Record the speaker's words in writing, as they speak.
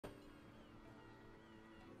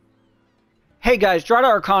Hey guys, Drata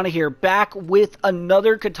Arcana here, back with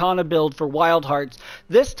another Katana build for Wild Hearts,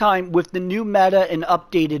 this time with the new meta and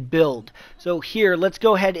updated build. So here, let's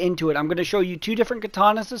go ahead into it. I'm going to show you two different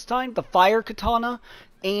Katanas this time, the Fire Katana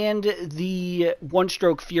and the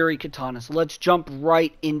One-Stroke Fury Katana. So let's jump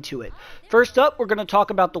right into it. First up, we're going to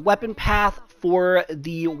talk about the weapon path for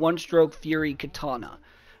the One-Stroke Fury Katana.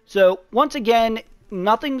 So once again,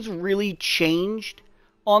 nothing's really changed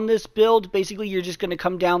on this build. Basically, you're just going to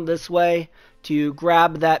come down this way to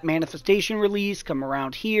grab that manifestation release, come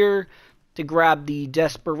around here to grab the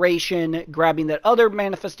desperation, grabbing that other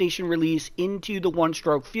manifestation release into the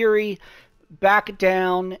One-Stroke Fury, back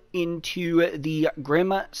down into the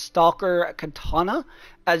Grim Stalker Katana.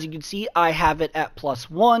 As you can see, I have it at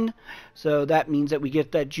 +1, so that means that we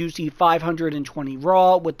get that juicy 520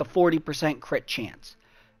 raw with the 40% crit chance.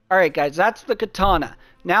 Alright guys, that's the Katana.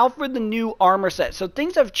 Now for the new armor set. So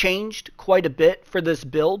things have changed quite a bit for this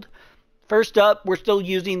build. First up, we're still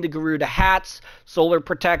using the Garuda hats, solar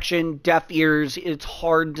protection, deaf ears. It's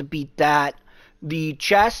hard to beat that. The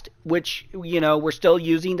chest, which, you know, we're still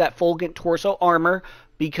using that Fulgent torso armor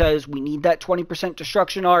because we need that 20%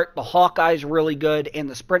 destruction art. The Hawkeye's really good, and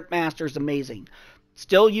the Sprint Master's amazing.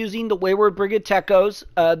 Still using the Wayward Brigade Techos,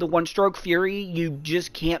 the One-Stroke Fury. You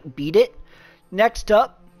just can't beat it. Next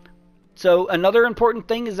up, so another important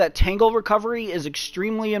thing is that Tangle recovery is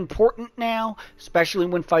extremely important now, especially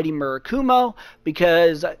when fighting Murakumo,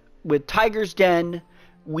 because with Tiger's Den,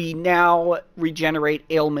 we now regenerate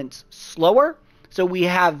ailments slower. So we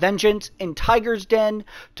have Vengeance in Tiger's Den.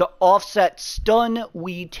 To offset stun,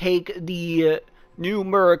 we take the new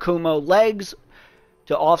Murakumo legs.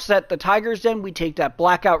 To offset the Tiger's Den, we take that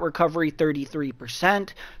Blackout recovery 33%.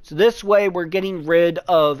 So this way, we're getting rid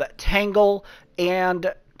of Tangle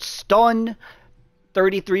and stun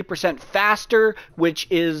 33% faster, which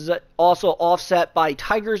is also offset by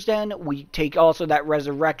Tiger's Den. We take also that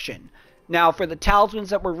resurrection. Now for the talismans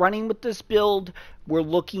that we're running with this build, we're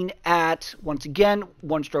looking at, once again,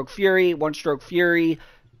 One-Stroke Fury, One-Stroke Fury.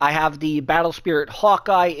 I have the Battle Spirit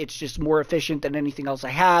Hawkeye. It's just more efficient than anything else I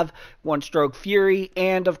have. One-Stroke Fury,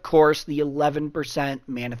 and of course the 11%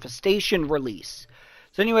 manifestation release.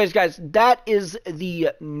 So anyways guys, that is the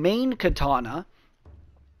main Katana.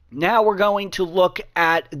 Now we're going to look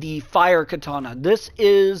at the Fire Katana. This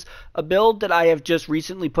is a build that I have just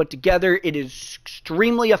recently put together. It is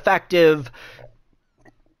extremely effective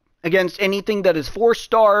against anything that is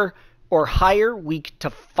 4-star or higher, weak to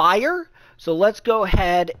fire. So let's go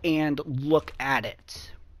ahead and look at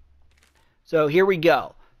it. So here we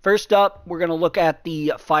go. First up, we're going to look at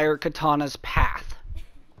the Fire Katana's path.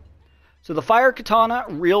 So the Fire Katana,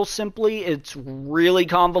 real simply, it's really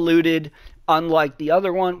convoluted. Unlike the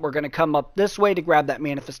other one, we're going to come up this way to grab that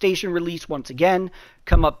manifestation release once again.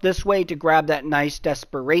 Come up this way to grab that nice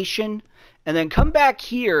desperation. And then come back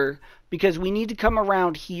here because we need to come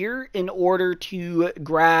around here in order to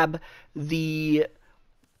grab the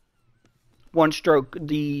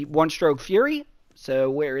One-Stroke Fury. So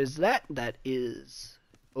where is that? That is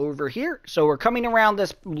over here. So we're coming around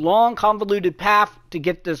this long convoluted path to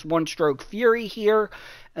get this One-Stroke Fury here.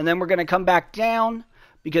 And then we're going to come back down,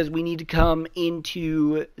 because we need to come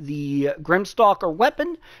into the Grimstalker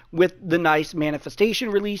weapon with the nice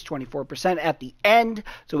manifestation release, 24% at the end.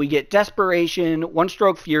 So we get Desperation,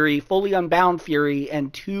 One-Stroke Fury, Fully Unbound Fury,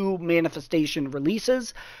 and 2 manifestation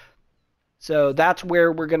releases. So that's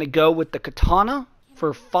where we're going to go with the Katana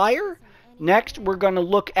for fire. Next, we're going to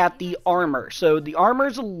look at the armor. So the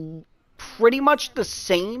armor's pretty much the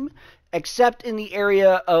same, except in the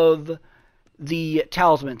area of the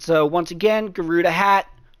talisman. So once again, Garuda hat,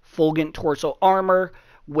 Fulgent torso armor,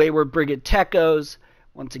 Wayward Brigade Techos,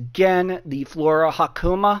 once again the Flora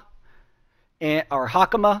Hakuma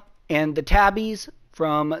and the tabbies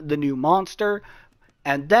from the new monster.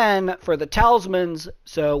 And then for the talismans,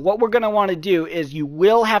 so what we're going to want to do is you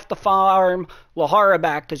will have to farm Lahara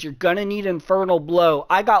back because you're going to need Infernal Blow.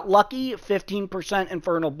 I got lucky, 15%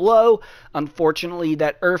 Infernal Blow. Unfortunately,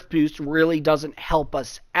 that Earth boost really doesn't help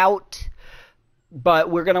us out.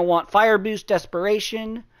 But we're going to want Fire Boost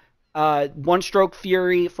Desperation, One-Stroke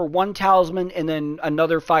Fury for 1 talisman, and then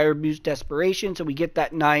another Fire Boost Desperation, so we get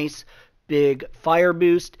that nice big Fire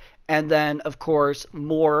Boost. And then, of course,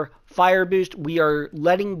 more Fire Boost. We are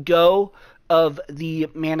letting go of the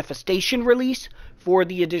manifestation release for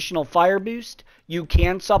the additional Fire Boost. You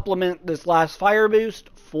can supplement this last Fire Boost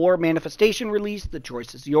for manifestation release. The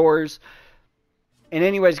choice is yours. And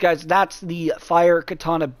anyways, guys, that's the fire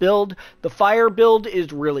katana build. The fire build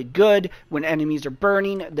is really good. When enemies are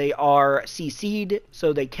burning, they are CC'd,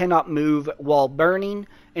 so they cannot move while burning.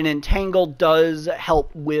 And Entangle does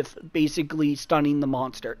help with basically stunning the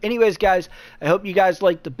monster. Anyways, guys, I hope you guys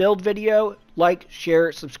liked the build video. Like,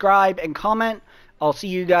 share, subscribe, and comment. I'll see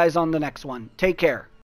you guys on the next one. Take care.